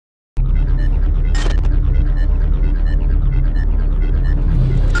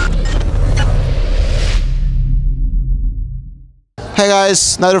Hey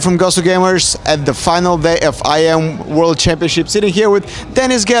guys, Nader from Ghost Gamers at the final day of IM World Championship, sitting here with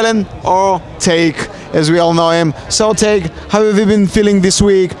Dennis Gehlen, or Take, as we all know him. So Take, how have you been feeling this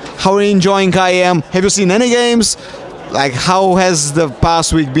week? How are you enjoying IM? Have you seen any games? Like, how has the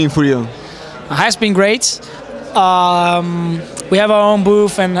past week been for you? It has been great. We have our own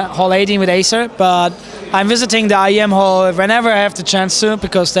booth in Hall 18 with Acer, but I'm visiting the IM Hall whenever I have the chance to,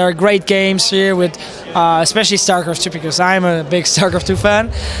 because there are great games here with especially StarCraft 2, because I'm a big StarCraft 2 fan.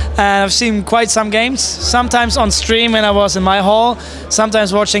 And I've seen quite some games, sometimes on stream when I was in my hall,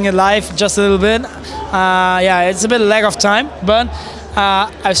 sometimes watching it live just a little bit. Yeah, it's a bit of lack of time, but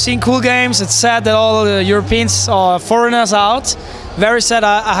I've seen cool games. It's sad that all the Europeans or foreigners are out. Very sad.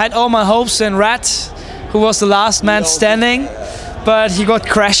 I had all my hopes in Rat, who was the last man standing, but he got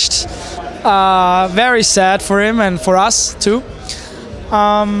crashed. Very sad for him and for us too.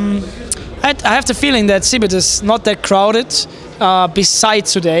 I have the feeling that CeBIT is not that crowded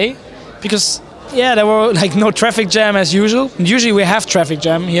besides today, because yeah, there were like no traffic jam as usual. Usually we have traffic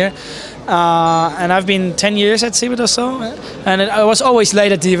jam here, and I've been 10 years at CeBIT or so, and I was always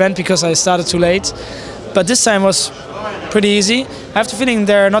late at the event because I started too late. But this time was pretty easy. I have the feeling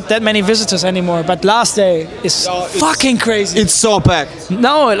there are not that many visitors anymore, but last day is fucking crazy. It's so packed.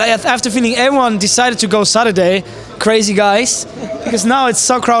 No, I have the feeling everyone decided to go Saturday, crazy guys, because now it's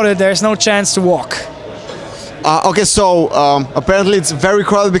so crowded there's no chance to walk. Okay, so apparently it's very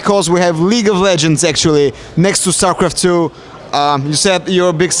crowded because we have League of Legends actually next to StarCraft 2. You said you're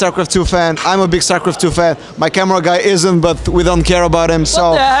a big StarCraft 2 fan. I'm a big StarCraft 2 fan. My camera guy isn't, but we don't care about him.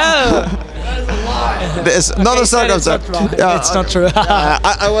 So what the hell? It's not a StarCraft. It's not true.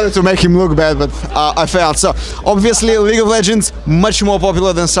 I wanted to make him look bad, but I failed. So obviously, League of Legends much more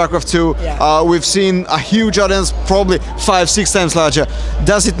popular than StarCraft 2. Yeah. We've seen a huge audience, probably 5-6 times larger.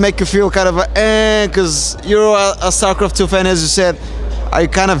 Does it make you feel kind of because you're a StarCraft 2 fan, as you said? Are you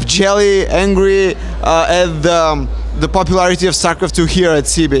kind of jelly, angry at the popularity of StarCraft 2 here at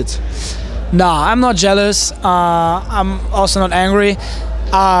CeBIT? No, I'm not jealous. I'm also not angry.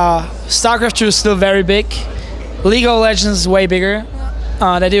 StarCraft 2 is still very big. League of Legends is way bigger.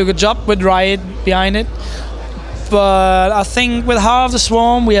 They do a good job with Riot behind it. But I think with Heart of the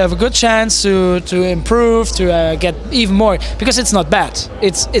Swarm we have a good chance to improve, to get even more, because it's not bad.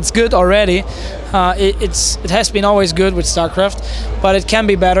 It's good already. It has been always good with StarCraft, but it can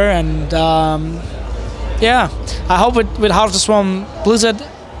be better. And yeah, I hope with Heart of the Swarm Blizzard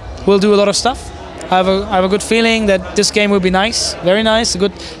will do a lot of stuff. I have a good feeling that this game will be nice, very nice.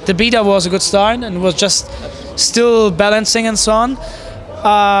 The beta was a good start and was just still balancing and so on.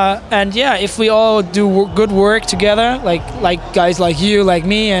 And yeah, if we all do good work together, like guys like you, like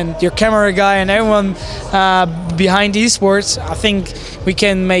me, and your camera guy, and everyone behind esports, I think we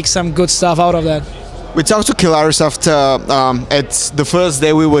can make some good stuff out of that. We talked to Kilaris after at the first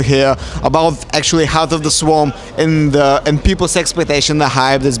day we were here about actually Heart of the Swarm and people's expectation, the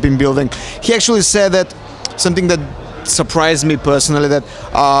hype that's been building. He actually said that something that surprised me personally, that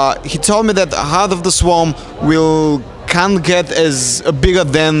he told me that Heart of the Swarm can't get as bigger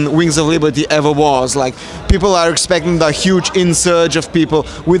than Wings of Liberty ever was. Like, people are expecting the huge insurge of people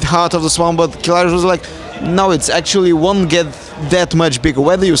with Heart of the Swarm, but Kilaris was like, no, it's actually won't get that much bigger.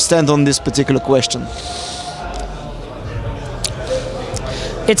 Where do you stand on this particular question?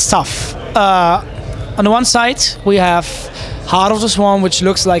 It's tough. On the one side, we have Heart of the Swarm, which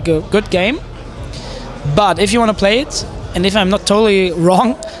looks like a good game. But if you want to play it, and if I'm not totally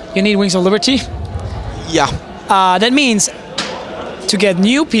wrong, you need Wings of Liberty. Yeah. That means to get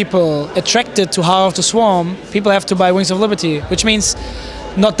new people attracted to Heart of the Swarm, people have to buy Wings of Liberty, which means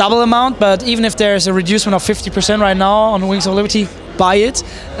not double amount, but even if there's a reducement of 50% right now on Wings of Liberty, buy it.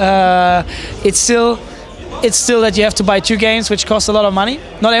 It's still that you have to buy 2 games, which cost a lot of money.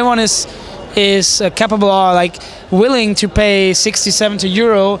 Not everyone is capable or like willing to pay 60-70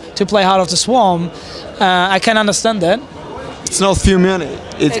 euro to play Heart of the Swarm. I can understand that. It's not few money.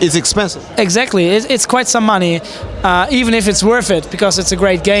 It's expensive. Exactly, it's quite some money, even if it's worth it, because it's a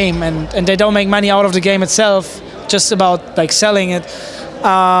great game and they don't make money out of the game itself, just about like selling it.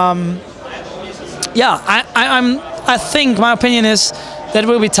 Yeah, I think my opinion is that it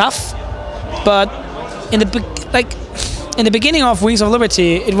will be tough, but in the beginning of Wings of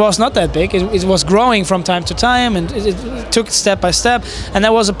Liberty, it was not that big. It was growing from time to time, and it took step by step. And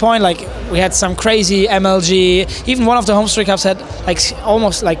there was a point like we had some crazy MLG. Even one of the home street cups had like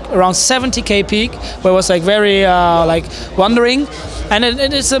almost like around 70k peak, where it was like very like wandering. And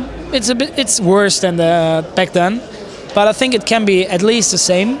it's worse than back then. But I think it can be at least the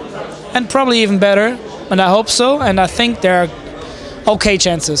same, and probably even better. And I hope so. And I think there are okay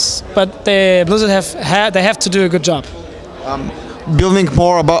chances. But the Blizzard have to do a good job. building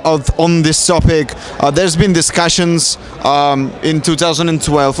more about on this topic. There's been discussions in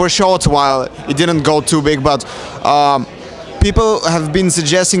 2012 for a short while. It didn't go too big, but people have been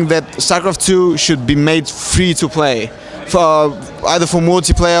suggesting that StarCraft 2 should be made free to play. Either for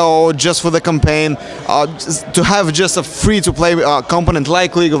multiplayer or just for the campaign, to have just a free-to-play component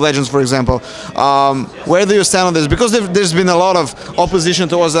like League of Legends, for example. Where do you stand on this? Because there's been a lot of opposition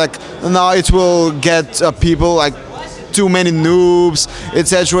towards like, no, it will get people like too many noobs,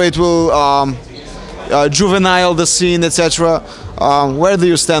 etc. It will juvenile the scene, etc. Where do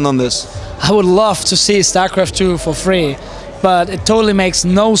you stand on this? I would love to see StarCraft 2 for free, but it totally makes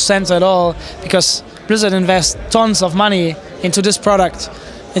no sense at all because Blizzard invests tons of money into this product.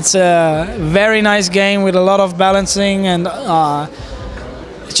 It's a very nice game with a lot of balancing, and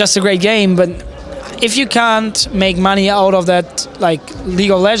it's just a great game. But if you can't make money out of that, like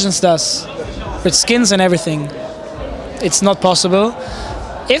League of Legends does, with skins and everything, it's not possible.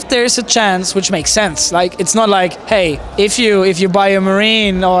 If there is a chance, which makes sense, like it's not like, hey, if you buy a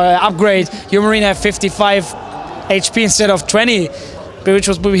Marine or upgrade, your Marine have 55 HP instead of 20, which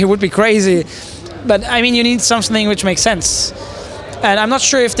would be crazy. But I mean, you need something which makes sense, and I'm not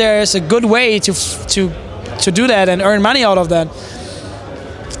sure if there is a good way to do that and earn money out of that.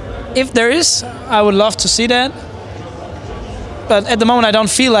 If there is, I would love to see that. But at the moment, I don't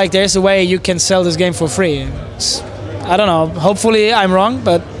feel like there's a way you can sell this game for free. I don't know. Hopefully, I'm wrong,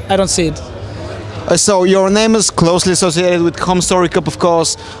 but I don't see it. So your name is closely associated with Home Story Cup, of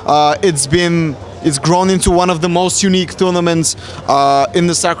course. It's grown into one of the most unique tournaments in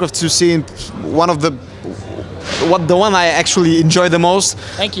the StarCraft 2 scene. The one I actually enjoy the most.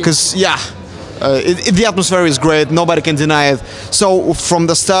 Thank you. Because the atmosphere is great. Nobody can deny it. So from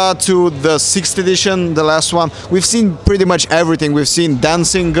the start to the 6th edition, the last one, we've seen pretty much everything. We've seen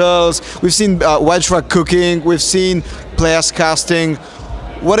dancing girls. We've seen white track cooking. We've seen players casting.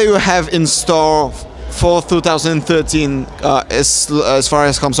 What do you have in store for 2013 as far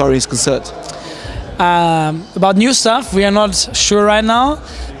as Home Story is concerned? About new stuff, we are not sure right now,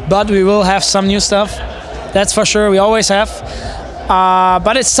 but we will have some new stuff. That's for sure. We always have.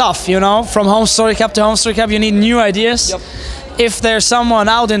 But it's tough, you know. From Home Story Cup to Home Story Cup, you need new ideas. Yep. If there's someone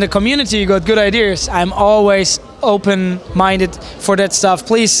out in the community who got good ideas, I'm always open-minded for that stuff.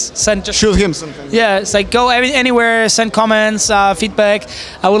 Please send. Shoot him something. Yeah, it's like go anywhere, send comments, feedback.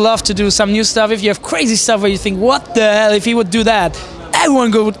 I would love to do some new stuff. If you have crazy stuff where you think, what the hell, if he would do that,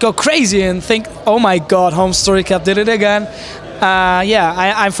 everyone would go crazy and think, oh my god, Home Story Cup did it again. Yeah,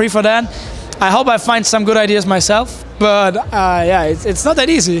 I'm free for that. I hope I find some good ideas myself, but yeah, it's not that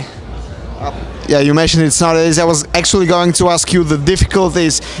easy. Yeah, you mentioned it's not that easy. I was actually going to ask you the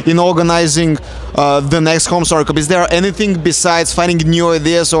difficulties in organizing the next Home Story Cup. Is there anything besides finding new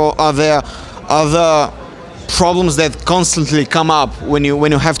ideas, or are there other problems that constantly come up when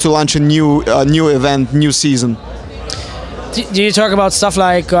you have to launch a new event, new season? Do you talk about stuff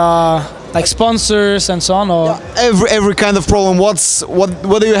like sponsors and so on, or every kind of problem?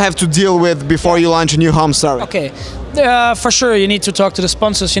 What do you have to deal with before you launch a new Home Story? Okay, for sure you need to talk to the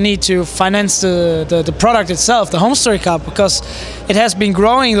sponsors. You need to finance the product itself, the Home Story Cup, because it has been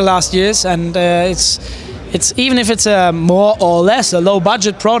growing the last years, and it's even if it's a more or less a low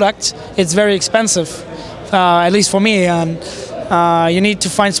budget product, it's very expensive, at least for me. And you need to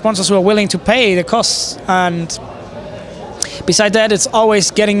find sponsors who are willing to pay the costs. And besides that, it's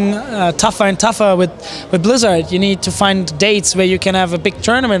always getting tougher and tougher with Blizzard. You need to find dates where you can have a big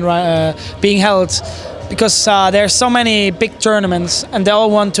tournament being held, because there are so many big tournaments, and they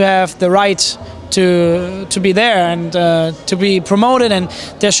all want to have the right to be there and to be promoted, and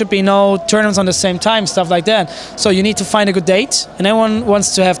there should be no tournaments on the same time, stuff like that. So you need to find a good date, and everyone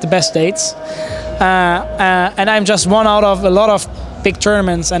wants to have the best dates. And I'm just one out of a lot of big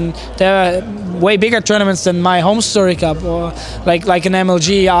tournaments, and there are way bigger tournaments than my Home Story Cup, or like an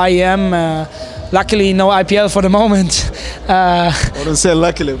MLG, IEM. Luckily, no IPL for the moment. I wouldn't say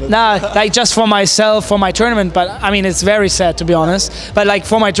luckily, but nah, like just for myself, for my tournament. But I mean, it's very sad, to be honest. But like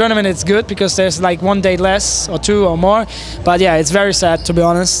for my tournament, it's good because there's like one date less or two or more. But yeah, it's very sad, to be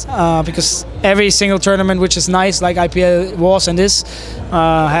honest, because every single tournament, which is nice, like IPL was and this,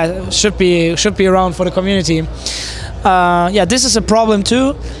 should be around for the community. Yeah, this is a problem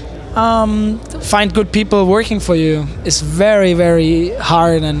too. Find good people working for you is very, very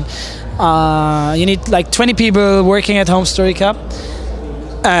hard, and you need like 20 people working at Home Story Cup,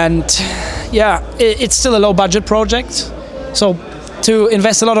 and yeah, it's still a low budget project, so to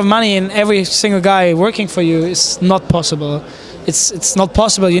invest a lot of money in every single guy working for you is not possible. It's not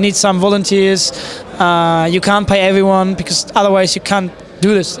possible. You need some volunteers. You can't pay everyone, because otherwise you can't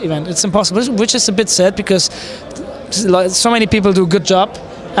do this event. It's impossible, which is a bit sad, because so many people do a good job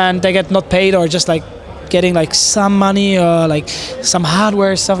and they get not paid or just like getting like some money or like some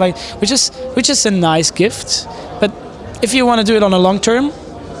hardware stuff, like which is a nice gift. But if you want to do it on a long term,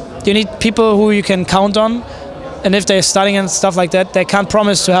 you need people who you can count on, and if they're studying and stuff like that, they can't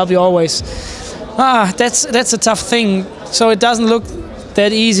promise to help you always. That's a tough thing. So it doesn't look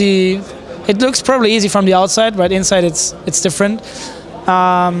that easy. It looks probably easy from the outside, but inside it's different.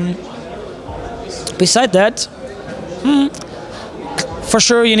 Beside that, for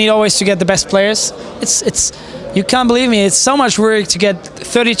sure you need always to get the best players. It's you can't believe me. It's so much work to get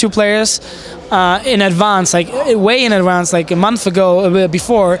 32 players in advance, like way in advance, like a month ago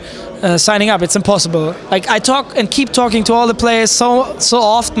before signing up. It's impossible. Like I talk and keep talking to all the players so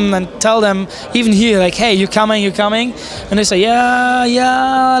often and tell them even here like, hey, you coming, and they say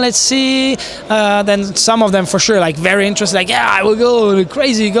yeah, let's see. Then some of them for sure like very interested, like yeah, I will go,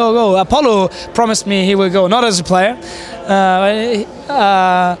 crazy, go. Apollo promised me he will go, not as a player.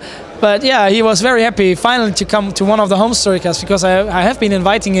 But yeah, he was very happy finally to come to one of the home story cups, because I have been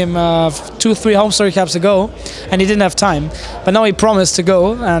inviting him 2-3 home story cups ago and he didn't have time. But now he promised to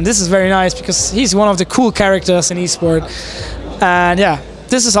go, and this is very nice because he's one of the cool characters in esport. And yeah,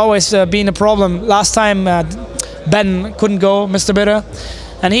 this has always been a problem. Last time Ben couldn't go, Mr. Bitter,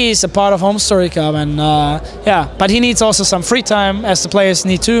 and he's a part of home story cup. And yeah, but he needs also some free time, as the players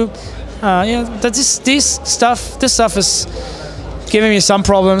need too. Yeah, this stuff is giving me some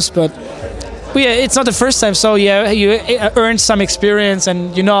problems, but it's not the first time, so yeah, you earn some experience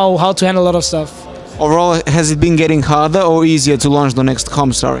and you know how to handle a lot of stuff. Overall, has it been getting harder or easier to launch the next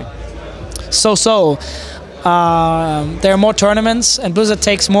home story? So. There are more tournaments and Blizzard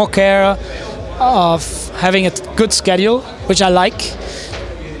takes more care of having a good schedule, which I like.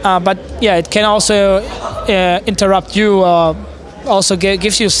 But yeah, it can also interrupt you, also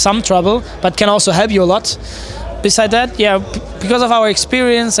gives you some trouble, but can also help you a lot. Beside that, yeah, because of our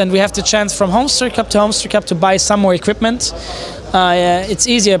experience and we have the chance from home story cup to home story cup to buy some more equipment, it's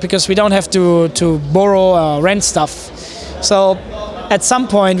easier because we don't have to borrow rent stuff. So at some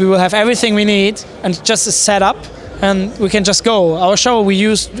point we will have everything we need and just a setup, and we can just go. Our show we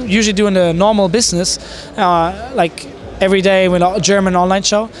usually do in the normal business, like every day with a German online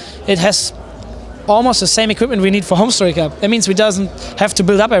show. It has almost the same equipment we need for home story cup. That means we doesn't have to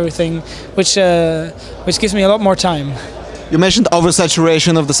build up everything, which gives me a lot more time. You mentioned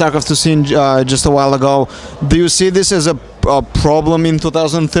oversaturation of the StarCraft 2 scene just a while ago. Do you see this as a problem in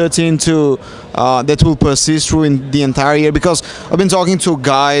 2013 too, that will persist through in the entire year? Because I've been talking to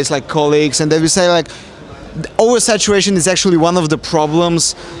guys, like colleagues, and they will say like oversaturation is actually one of the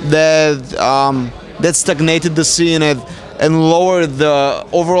problems that that stagnated the scene and lowered the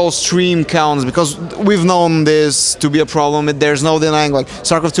overall stream counts, because we've known this to be a problem. There's no denying, like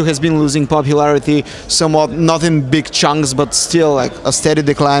StarCraft 2 has been losing popularity somewhat, not in big chunks, but still like a steady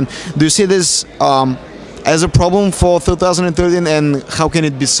decline. Do you see this as a problem for 2013, and how can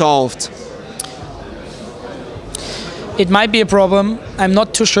it be solved? It might be a problem. I'm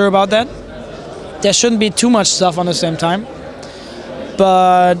not too sure about that. There shouldn't be too much stuff on the same time,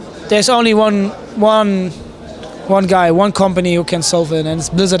 but there's only one guy, one company who can solve it, and it's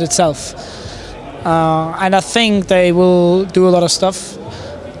Blizzard itself. And I think they will do a lot of stuff.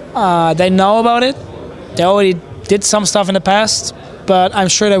 They know about it. They already did some stuff in the past, but I'm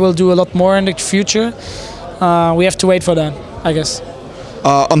sure they will do a lot more in the future. We have to wait for that, I guess.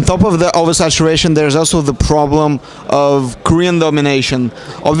 On top of the oversaturation, there's also the problem of Korean domination.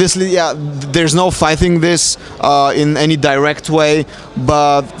 Obviously, yeah, there's no fighting this in any direct way,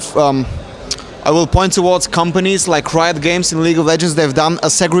 but I will point towards companies like Riot Games in League of Legends. They've done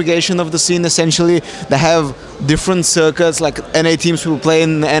a segregation of the scene, essentially. They have different circuits, like NA teams will play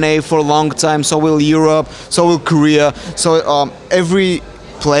in NA for a long time, so will Europe, so will Korea. So every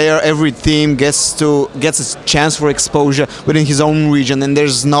player, every team gets a chance for exposure within his own region, and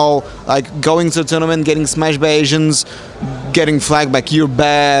there's no like going to a tournament, getting smashed by Asians, getting flagged like you're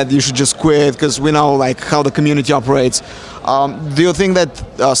bad, you should just quit, because we know like how the community operates. Do you think that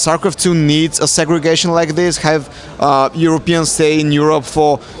StarCraft 2 needs a segregation like this? Have Europeans stay in Europe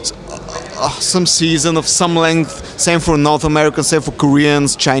for some season of some length? Same for North Americans, same for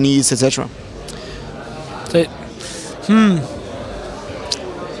Koreans, Chinese, etc.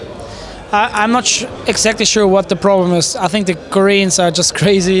 I'm not exactly sure what the problem is. I think the Koreans are just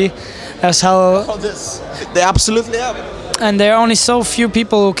crazy as hell. They absolutely are. And there are only so few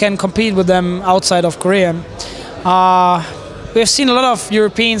people who can compete with them outside of Korea. We've seen a lot of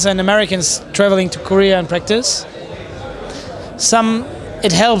Europeans and Americans traveling to Korea and practice.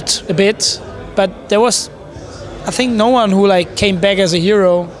 It helped a bit, but there was, I think, no one who like came back as a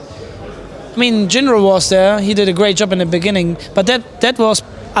hero. I mean, Jinro was there. He did a great job in the beginning, but that was,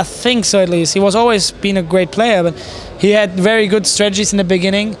 I think so at least. He was always been a great player, but he had very good strategies in the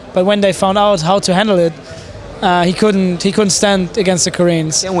beginning. But when they found out how to handle it, he couldn't stand against the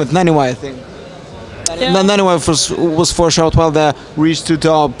Koreans. Same with Naniwa, I think. Yeah. Naniwa was for sure well there, reached to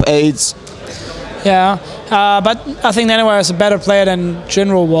top 8s. Yeah, but I think Naniwa is a better player than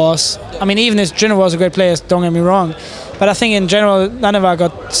Jinro was. I mean, even if Jinro was a great player, don't get me wrong. But I think in general, Naniwa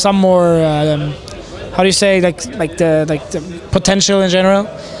got some more. How do you say, like the potential in general,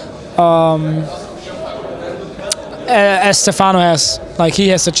 as Stefano has. Like, he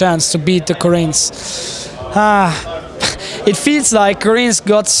has a chance to beat the Koreans. It feels like Koreans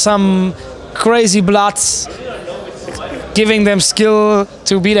got some crazy bloods giving them skill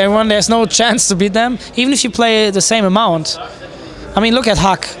to beat everyone. There's no chance to beat them, even if you play the same amount. I mean, look at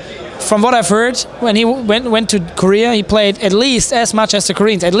Huck. From what I've heard, when he went to Korea, he played at least as much as the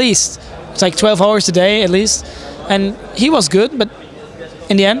Koreans, at least. It's like 12 hours a day, at least. And he was good, but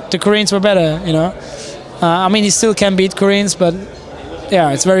in the end, the Koreans were better, you know. I mean, he still can beat Koreans, but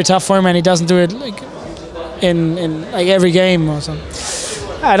yeah, it's very tough for him, and he doesn't do it like in like every game or something.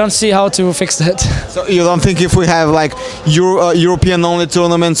 I don't see how to fix that. So you don't think if we have like European-only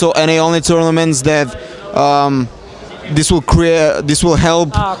tournaments or NA-only tournaments that this will help?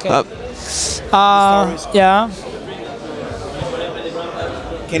 Okay. Yeah.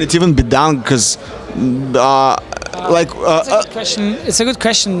 Can it even be done? Because it's a good question. It's a good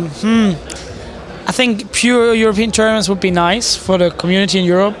question. I think pure European tournaments would be nice for the community in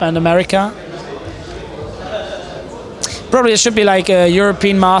Europe and America. Probably it should be like a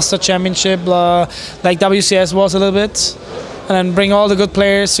European Master Championship, like WCS was a little bit, and then bring all the good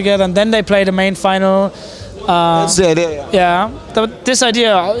players together, and then they play the main final. That's the idea. Yeah, this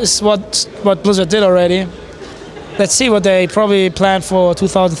idea is what Blizzard did already. Let's see what they probably planned for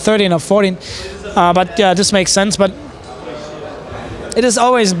 2013 or 14. But yeah, this makes sense. But it is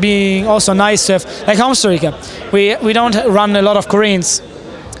always being also nice to have, like Costa Rica. We don't run a lot of Koreans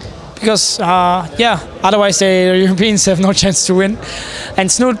because yeah, otherwise the Europeans have no chance to win.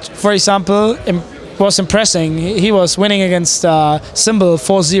 And Snoot, for example, was impressing. He was winning against Symbol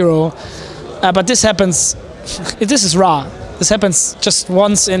 4-0. But this happens. This is raw. This happens just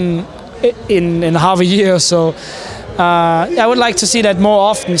once in half a year or so. I would like to see that more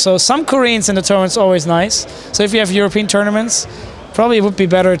often. So some Koreans in the tournament's always nice. So if you have European tournaments, probably it would be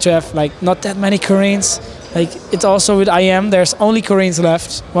better to have like not that many Koreans. Like it's also with IM, there's only Koreans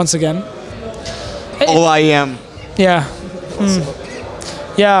left once again. All IM. Yeah.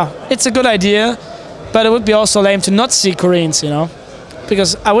 Yeah, it's a good idea, but it would be also lame to not see Koreans, you know,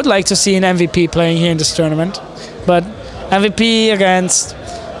 because I would like to see an MVP playing here in this tournament, but MVP against,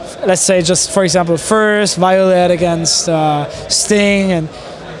 let's say, just for example, First Violet against Sting,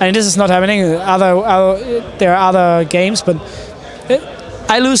 and this is not happening. There are other games, but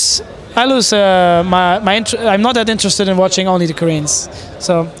I lose. I'm not that interested in watching only the Koreans.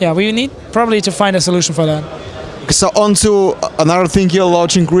 So yeah, we need probably to find a solution for that. So on to another thing you're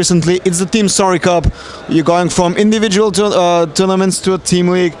launching recently. It's the Team Story Cup. You're going from individual tournaments to a team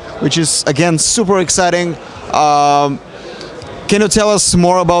league, which is again super exciting. Can you tell us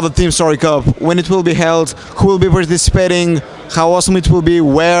more about the Team Story Cup? When it will be held? Who will be participating? How awesome it will be?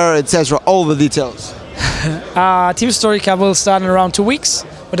 Where, etc. All the details. Team Story Cup will start in around 2 weeks,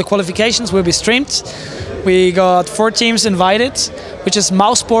 but the qualifications will be streamed. We got 4 teams invited, which is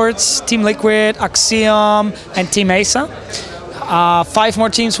Mousesports, Team Liquid, Axiom, and Team Mesa. 5 more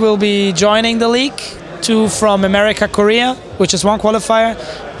teams will be joining the league. 2 from America, Korea, which is 1 qualifier.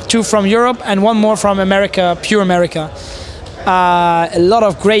 2 from Europe, and 1 more from America, pure America. A lot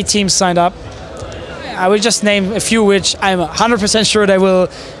of great teams signed up. I will just name a few which I'm 100% sure they will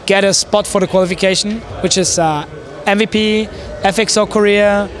get a spot for the qualification, which is MVP, FXO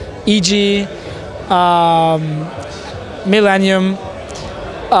Korea, EG, Millennium,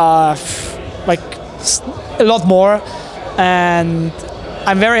 like a lot more, and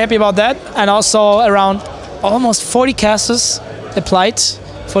I'm very happy about that. And also around almost 40 casters applied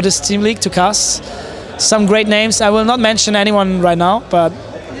for this team league to cast. Some great names. I will not mention anyone right now, but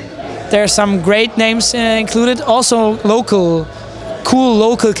there are some great names included. Also cool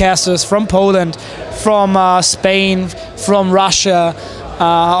local casters from Poland, from Spain, from Russia,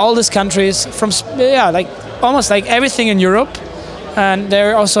 all these countries, from like almost like everything in Europe. And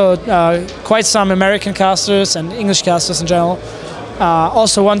there are also quite some American casters and English casters in general.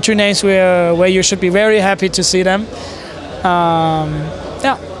 Also 1-2 names where you should be very happy to see them.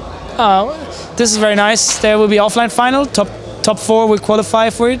 Yeah. This is very nice. There will be offline final. Top 4 will qualify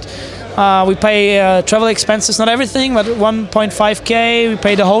for it. We pay travel expenses, not everything, but 1.5k. We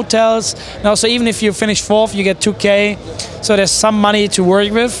pay the hotels. And also, even if you finish 4th, you get 2k. So there's some money to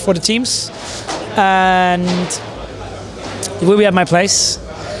work with for the teams. And it will be at my place.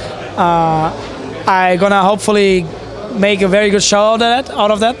 I'm gonna hopefully make a very good show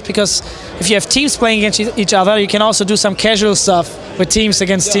out of that, because if you have teams playing against each other, you can also do some casual stuff with teams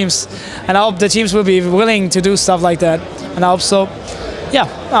against teams. And I hope the teams will be willing to do stuff like that. And I hope so. Yeah,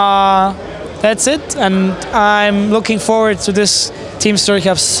 that's it, and I'm looking forward to this Team Story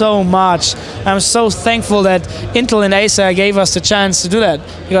Cup so much. I'm so thankful that Intel and Acer gave us the chance to do that,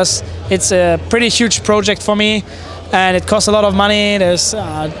 because it's a pretty huge project for me, and it costs a lot of money. There's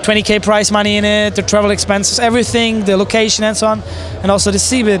 20k prize money in it, the travel expenses, everything, the location and so on, and also the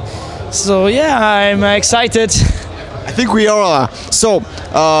CeBIT. So yeah, I'm excited. I think we all are. So,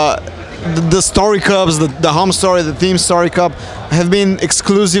 the Story Cups, the Home Story, the Team Story Cup have been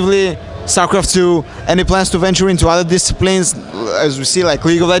exclusively StarCraft 2. Any plans to venture into other disciplines? As we see, like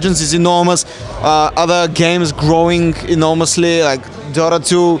League of Legends is enormous, other games growing enormously, like DotA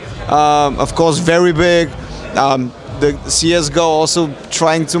 2, of course, very big. The CSGO also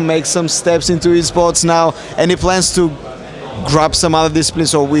trying to make some steps into esports now. Any plans to grab some other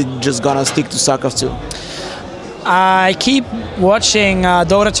disciplines, or we just gonna stick to StarCraft 2? I keep watching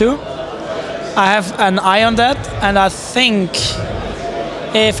DotA 2. I have an eye on that, and I think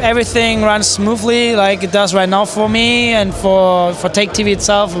if everything runs smoothly like it does right now for me and for Take TV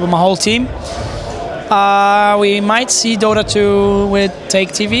itself, with my whole team, we might see DotA 2 with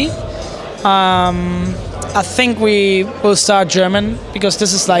Take TV. I think we will start German, because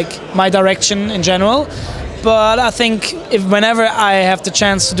this is like my direction in general. But I think whenever I have the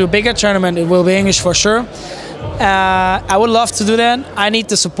chance to do a bigger tournament, it will be English for sure. I would love to do that. I need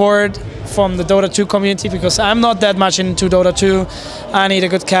the support from the DotA 2 community, because I'm not that much into DotA 2. I need a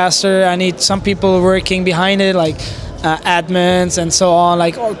good caster. I need some people working behind it, like admins and so on,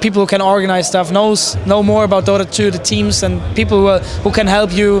 like people who can organize stuff, know more about DotA 2, the teams, and people who can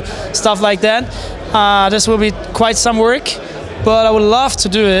help you, stuff like that. This will be quite some work, but I would love to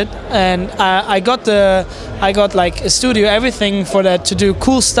do it, and I got like a studio, everything for that, to do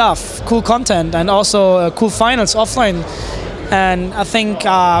cool stuff, cool content, and also cool finals offline. And I think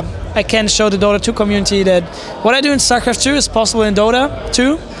I can show the DotA 2 community that what I do in StarCraft 2 is possible in DotA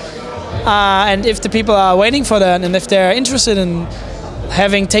 2. And if the people are waiting for that, and if they're interested in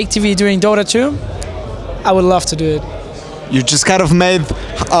having Take TV during DotA 2, I would love to do it. You just kind of made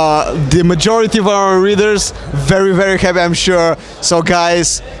the majority of our readers very, very happy, I'm sure. So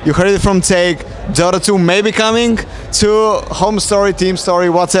guys, you heard it from Take. DotA 2 may be coming to Home Story, Team Story,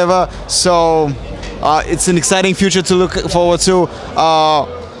 whatever. So it's an exciting future to look forward to.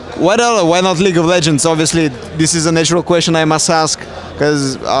 Why not League of Legends? Obviously, this is a natural question I must ask,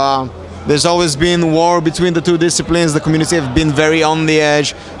 because there's always been war between the two disciplines. The community have been very on the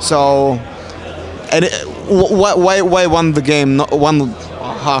edge. So, and why won the game?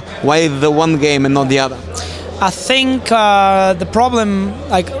 Why the one game and not the other? I think the problem,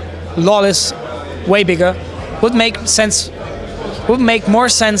 like LoL is way bigger. Would make more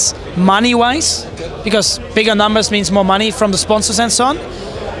sense money-wise, because bigger numbers means more money from the sponsors and so on.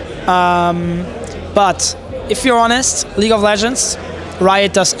 But if you're honest, League of Legends,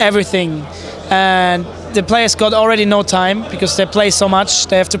 Riot does everything, and the players got already no time, because they play so much.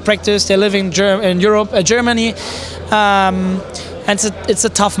 They have to practice. They live in Europe, Germany, and it's a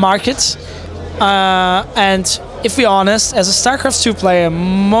tough market. And if we're honest, as a StarCraft 2 player,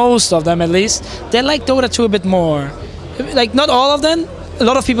 most of them at least, they like DotA 2 a bit more. Like, not all of them. A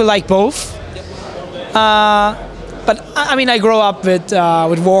lot of people like both. But I mean, I grew up with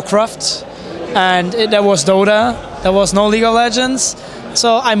Warcraft, and there was DotA. There was no League of Legends,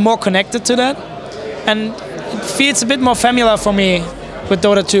 so I'm more connected to that, and it feels a bit more familiar for me with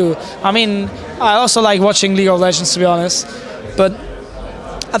DotA 2. I mean, I also like watching League of Legends, to be honest, but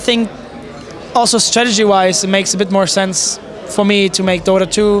I think also strategy-wise, it makes a bit more sense for me to make DotA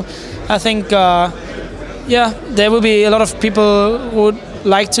 2. I think, yeah, there will be a lot of people who would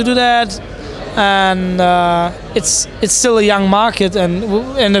like to do that, and it's still a young market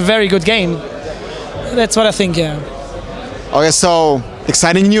and a very good game. That's what I think, yeah. Okay, so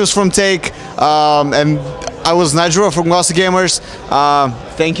exciting news from Take, and I was Nigel from Glossy Gamers.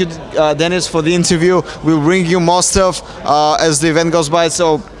 Thank you, Dennis, for the interview. We'll bring you more stuff as the event goes by.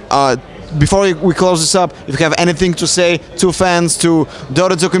 So before we close this up, if you have anything to say to fans, to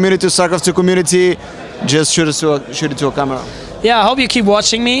DotA 2 community, to StarCraft 2 community, just shoot it to a camera. Yeah, I hope you keep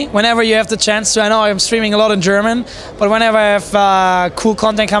watching me whenever you have the chance to. I know I'm streaming a lot in German, but whenever I have cool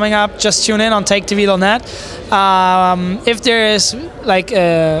content coming up, just tune in on TakeTV.net. If there is like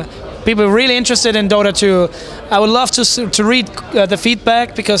people really interested in Dota 2. I would love to read the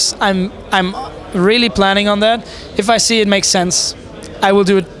feedback, because I'm really planning on that. If I see it makes sense, I will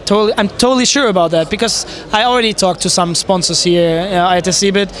do it. I'm totally sure about that, because I already talked to some sponsors here at the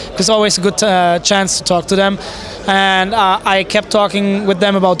CeBIT. It's always a good chance to talk to them, and I kept talking with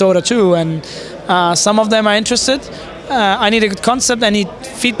them about Dota 2, and some of them are interested. I need a good concept. I need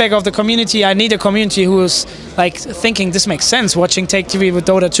feedback of the community. I need a community who is like thinking this makes sense, watching Take TV with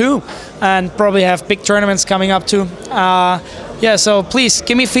Dota 2, and probably have big tournaments coming up too. Yeah, so please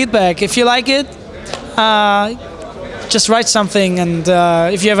give me feedback. If you like it, just write something, and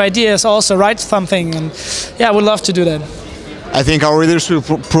if you have ideas, also write something. And yeah, I would love to do that. I think our readers will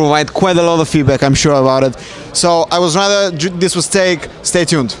provide quite a lot of feedback, I'm sure about it. So I was rather, this was Take. Stay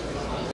tuned.